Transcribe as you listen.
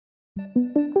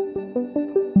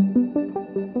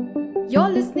You're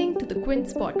listening to the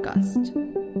Quince podcast.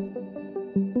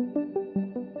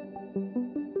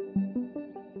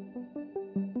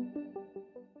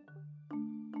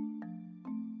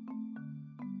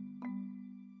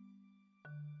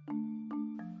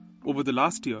 Over the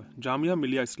last year, Jamia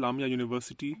Millia Islamia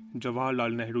University,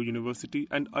 Jawaharlal Nehru University,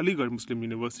 and Aligarh Muslim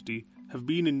University have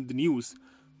been in the news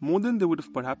more than they would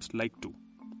have perhaps liked to.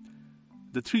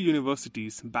 The three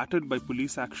universities, battered by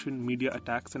police action, media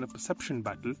attacks, and a perception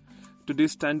battle, today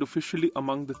stand officially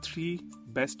among the three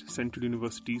best central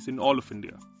universities in all of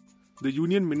India. The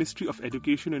Union Ministry of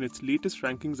Education, in its latest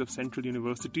rankings of central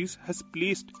universities, has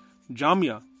placed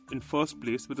Jamia in first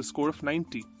place with a score of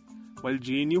 90, while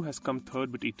JNU has come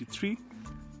third with 83,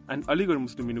 and Aligarh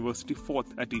Muslim University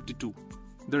fourth at 82.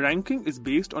 The ranking is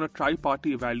based on a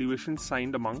tri-party evaluation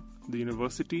signed among the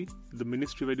university, the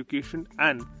Ministry of Education,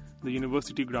 and the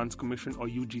University Grants Commission or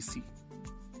UGC.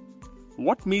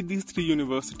 What made these three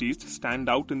universities stand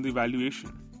out in the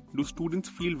evaluation? Do students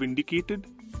feel vindicated?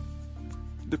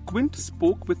 The Quint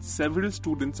spoke with several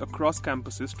students across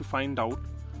campuses to find out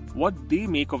what they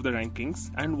make of the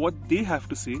rankings and what they have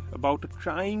to say about a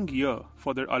trying year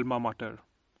for their alma mater.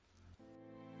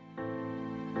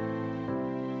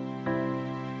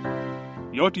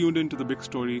 You're tuned into The Big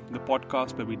Story, the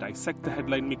podcast where we dissect the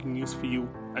headline-making news for you,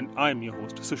 and I'm your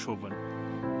host, Sushovan.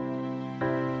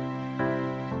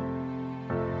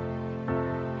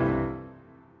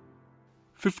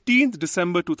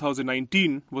 December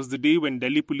 2019 was the day when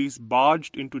Delhi police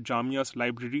barged into Jamia's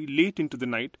library late into the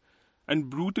night and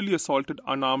brutally assaulted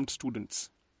unarmed students.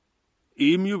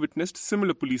 AMU witnessed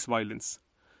similar police violence.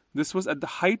 This was at the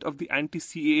height of the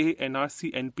anti-CAA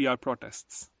NRC NPR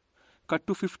protests. Cut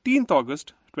to 15th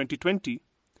August 2020,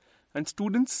 and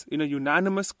students in a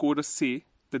unanimous chorus say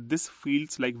that this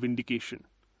feels like vindication.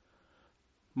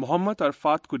 Mohammad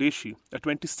Arfat Qureshi, a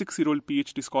 26-year-old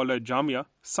PhD scholar at Jamia,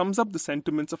 sums up the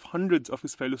sentiments of hundreds of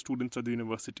his fellow students at the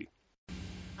university.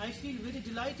 I feel very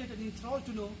delighted and enthralled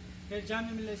to know that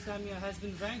Jamia Millia Islamia has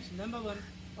been ranked number 1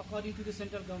 according to the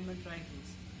central government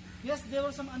rankings. Yes, there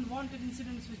were some unwanted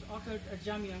incidents which occurred at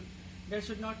Jamia that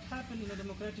should not happen in a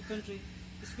democratic country,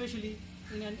 especially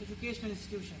in an educational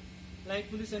institution, like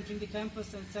police entering the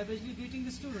campus and savagely beating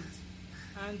the students.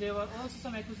 And there were also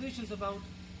some accusations about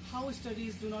how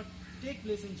studies do not take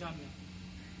place in Jamia.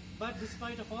 But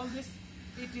despite of all this,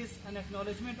 it is an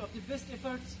acknowledgement of the best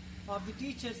efforts of the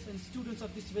teachers and students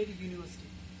of this very university.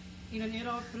 In an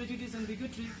era of prejudice and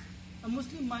bigotry, a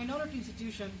Muslim minority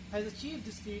institution has achieved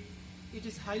this feat. It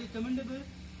is highly commendable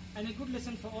and a good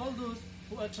lesson for all those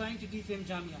who are trying to defame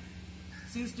Jamia.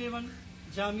 Since day one,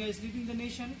 Jamia is leading the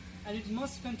nation and it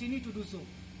must continue to do so.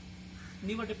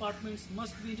 Newer departments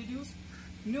must be introduced,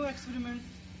 new experiments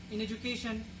in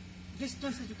education,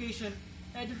 distance education,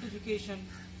 adult education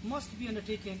must be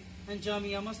undertaken, and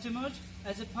Jamia must emerge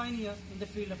as a pioneer in the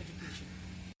field of education.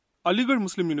 Aligarh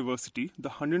Muslim University, the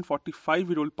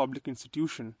 145-year-old public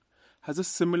institution, has a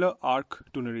similar arc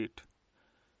to narrate.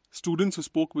 Students who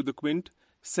spoke with the Quint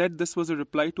said this was a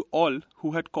reply to all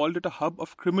who had called it a hub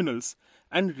of criminals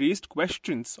and raised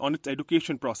questions on its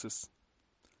education process.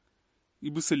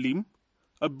 Ibu Salim,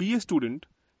 a BA student,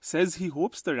 says he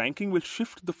hopes the ranking will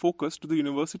shift the focus to the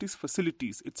university's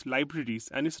facilities, its libraries,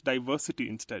 and its diversity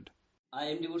instead. I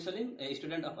am Ibu Salim, a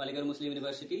student of Aligarh Muslim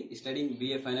University studying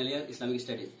BA final year Islamic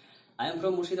Studies. I am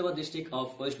from Murshidabad district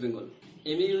of West Bengal.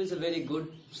 AMU is a very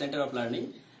good center of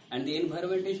learning, and the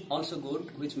environment is also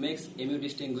good, which makes AMU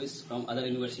distinguished from other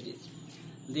universities.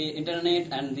 The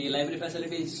internet and the library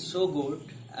facility is so good,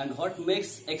 and what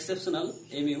makes exceptional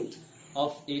AMU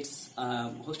of its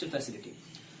hostel facility.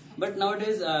 But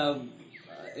nowadays,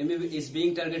 AMU is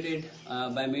being targeted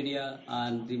by media,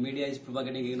 and the media is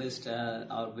propagating against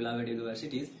our beloved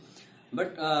universities.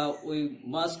 But we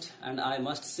must, and I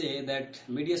must say that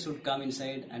media should come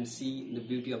inside and see the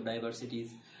beauty of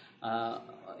diversities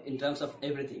in terms of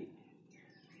everything.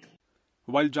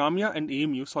 While Jamia and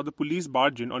AMU saw the police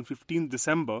barge in on 15th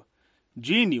December,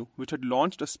 JNU, which had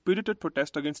launched a spirited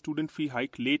protest against student fee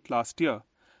hike late last year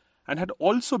and had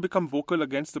also become vocal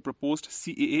against the proposed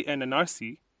CAA and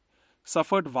NRC,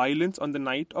 suffered violence on the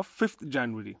night of 5th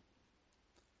January.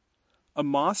 A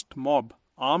masked mob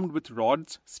armed with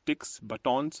rods, sticks,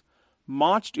 batons,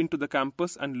 marched into the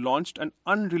campus and launched an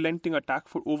unrelenting attack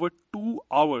for over 2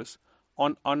 hours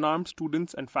on unarmed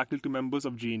students and faculty members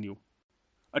of JNU.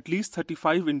 At least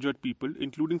 35 injured people,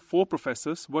 including 4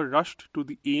 professors, were rushed to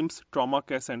the AIIMS Trauma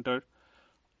Care Center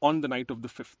on the night of the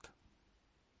 5th.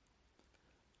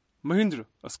 Mahindra,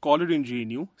 a scholar in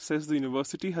JNU, says the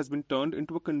university has been turned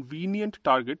into a convenient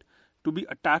target to be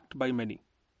attacked by many.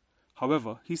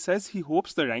 However, he says he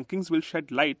hopes the rankings will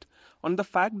shed light on the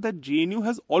fact that JNU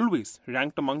has always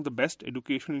ranked among the best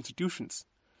education institutions.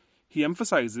 He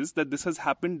emphasizes that this has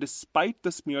happened despite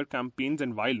the smear campaigns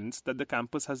and violence that the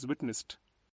campus has witnessed.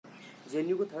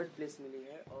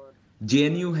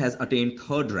 JNU has attained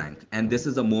third rank, and this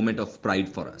is a moment of pride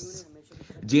for us.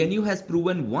 JNU has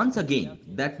proven once again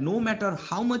that no matter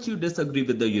how much you disagree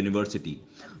with the university,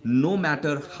 no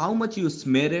matter how much you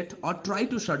smear it or try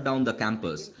to shut down the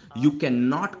campus, you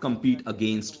cannot compete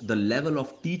against the level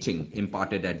of teaching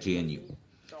imparted at JNU.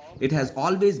 It has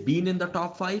always been in the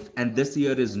top 5, and this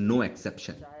year is no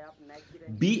exception.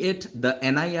 Be it the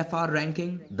NIFR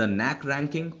ranking, the NAC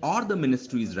ranking, or the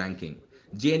ministry's ranking,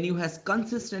 JNU has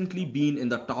consistently been in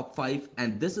the top 5,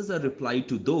 and this is a reply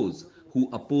to those who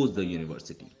oppose the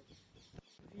university.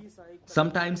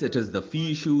 Sometimes it is the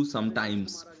fee issue,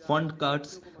 sometimes fund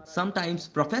cuts, sometimes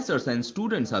professors and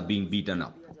students are being beaten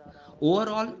up.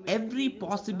 Overall, every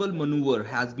possible maneuver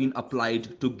has been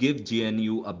applied to give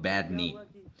JNU a bad name.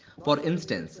 For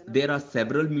instance, there are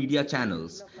several media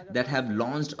channels that have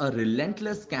launched a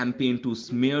relentless campaign to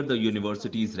smear the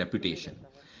university's reputation.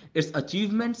 Its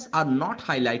achievements are not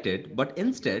highlighted, but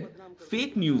instead,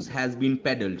 fake news has been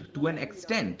peddled to an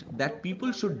extent that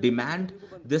people should demand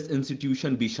this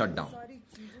institution be shut down.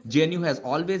 JNU has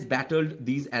always battled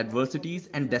these adversities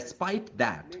and despite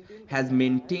that has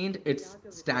maintained its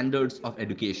standards of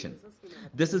education.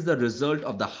 This is the result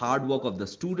of the hard work of the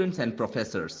students and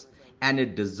professors, and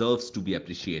it deserves to be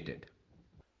appreciated.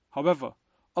 However,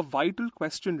 a vital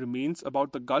question remains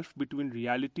about the gulf between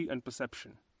reality and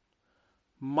perception.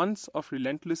 Months of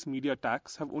relentless media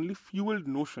attacks have only fueled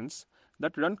notions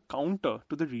that run counter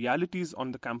to the realities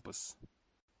on the campus.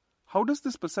 How does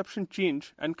this perception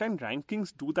change, and can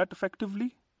rankings do that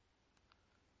effectively?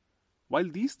 While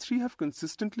these three have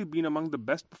consistently been among the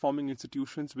best performing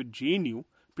institutions, with JNU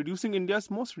producing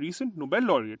India's most recent Nobel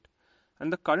laureate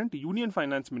and the current Union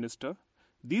Finance Minister,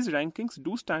 these rankings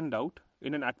do stand out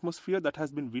in an atmosphere that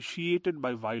has been vitiated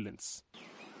by violence.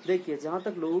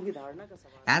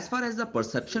 As far as the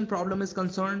perception problem is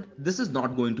concerned, this is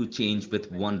not going to change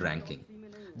with one ranking.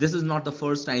 This is not the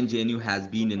first time JNU has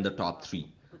been in the top 3.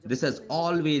 This has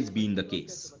always been the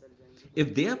case.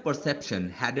 If their perception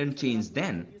hadn't changed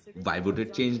then, why would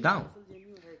it change now?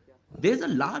 There's a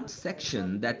large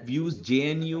section that views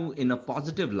JNU in a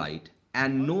positive light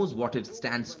and knows what it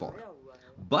stands for.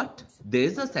 But there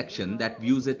is a section that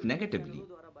views it negatively.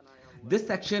 This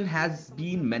section has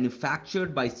been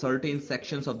manufactured by certain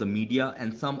sections of the media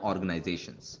and some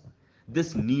organizations.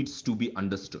 This needs to be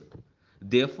understood.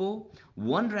 Therefore,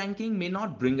 one ranking may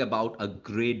not bring about a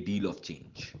great deal of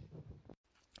change.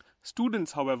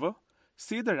 Students, however,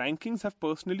 say the rankings have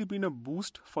personally been a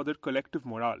boost for their collective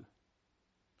morale.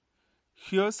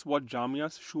 Here's what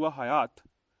Jamia's Shua Hayat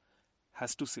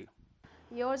has to say.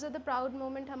 This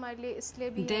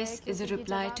is a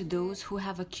reply to those who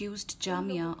have accused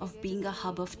Jamia of being a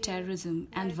hub of terrorism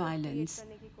and violence.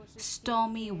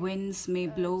 Stormy winds may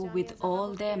blow with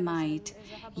all their might,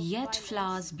 yet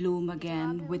flowers bloom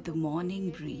again with the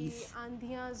morning breeze.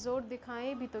 आंधियाँ जोर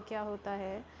दिखाएं भी तो क्या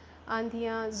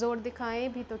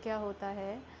होता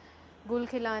है, गुल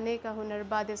खिलाने का हुनर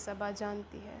बादे सबा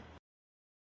जानती है.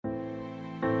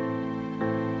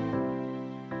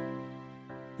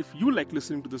 If you like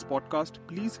listening to this podcast,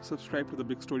 please subscribe to the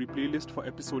Big Story playlist for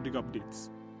episodic updates.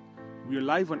 We are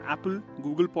live on Apple,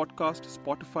 Google Podcast,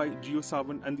 Spotify,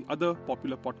 JioSaavn, and the other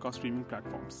popular podcast streaming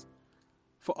platforms.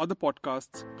 For other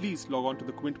podcasts, please log on to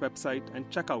the Quint website and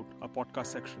check out our podcast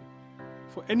section.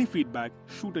 For any feedback,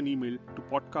 shoot an email to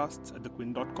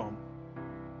podcasts@thequint.com.